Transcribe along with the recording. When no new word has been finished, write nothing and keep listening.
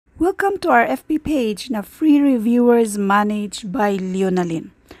Welcome to our FB page na free reviewers managed by Leonalyn.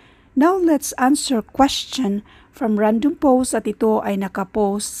 Now let's answer question from random post at ito ay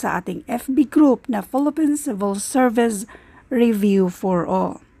nakapost sa ating FB group na Philippine Civil Service Review for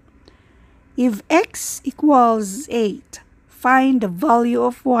All. If x equals 8, find the value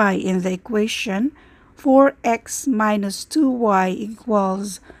of y in the equation 4x minus 2y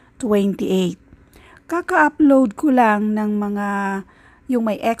equals 28. Kaka-upload ko lang ng mga yung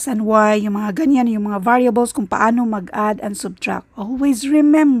may x and y, yung mga ganyan, yung mga variables kung paano mag-add and subtract. Always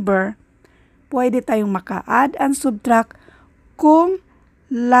remember, pwede tayong maka-add and subtract kung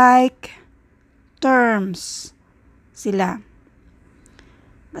like terms sila.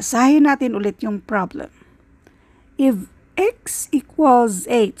 Basahin natin ulit yung problem. If x equals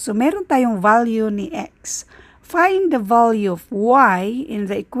 8, so meron tayong value ni x. Find the value of y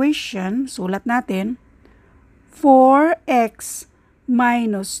in the equation, sulat natin, 4x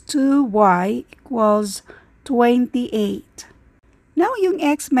minus 2y equals 28. Now, yung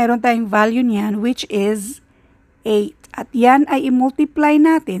x, meron tayong value niyan, which is 8. At yan ay i-multiply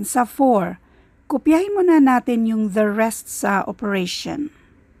natin sa 4. Kopyahin muna natin yung the rest sa operation.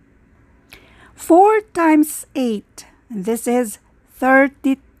 4 times 8, and this is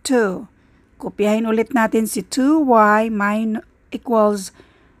 32. Kopyahin ulit natin si 2y equals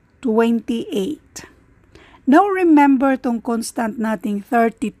 28. Now, remember tong constant nating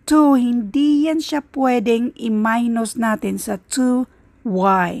 32, hindi yan siya pwedeng i-minus natin sa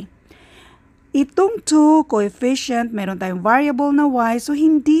 2y. Itong 2 coefficient, meron tayong variable na y, so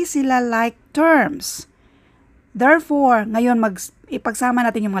hindi sila like terms. Therefore, ngayon ipagsama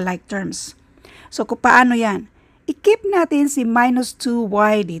natin yung mga like terms. So, kung paano yan? I-keep natin si minus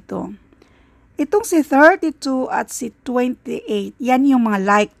 2y dito. Itong si 32 at si 28, yan yung mga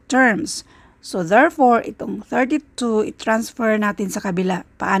like terms. So, therefore, itong 32, i-transfer natin sa kabila.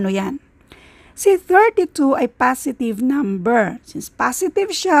 Paano yan? Si 32 ay positive number. Since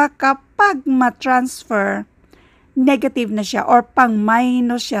positive siya, kapag ma-transfer, negative na siya or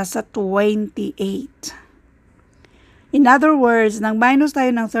pang-minus siya sa 28. In other words, nang minus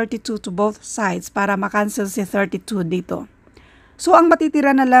tayo ng 32 to both sides para makancel si 32 dito. So, ang matitira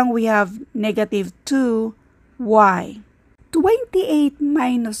na lang, we have negative 2y. 28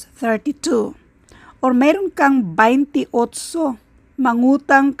 minus 32. Or meron kang 28,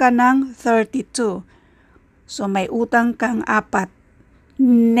 mangutang ka ng 32. So may utang kang 4,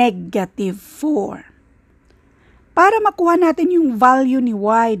 negative 4. Para makuha natin yung value ni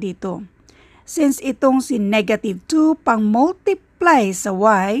y dito, since itong si negative 2 pang multiply sa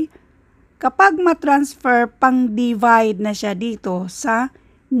y, kapag ma-transfer, pang divide na siya dito sa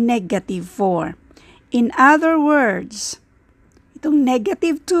negative 4. In other words, itong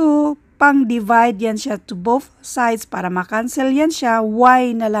negative 2, pang-divide yan siya to both sides para makancel yan siya,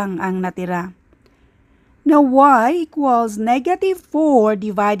 y na lang ang natira. Now, y equals negative 4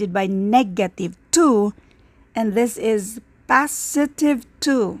 divided by negative 2, and this is positive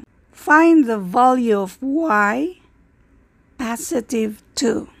 2. Find the value of y, positive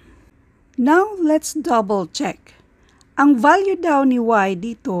 2. Now, let's double check. Ang value daw ni y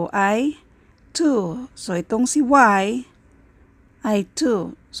dito ay 2. So, itong si y ay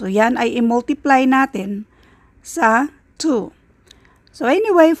 2. So, yan ay i-multiply natin sa 2. So,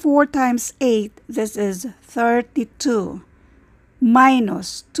 anyway, 4 times 8, this is 32.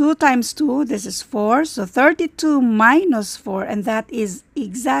 Minus 2 times 2, this is 4. So, 32 minus 4, and that is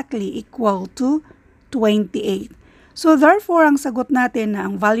exactly equal to 28. So, therefore, ang sagot natin na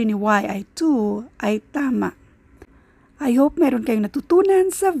ang value ni y ay 2 ay tama. I hope meron kayong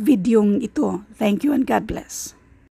natutunan sa videong ito. Thank you and God bless.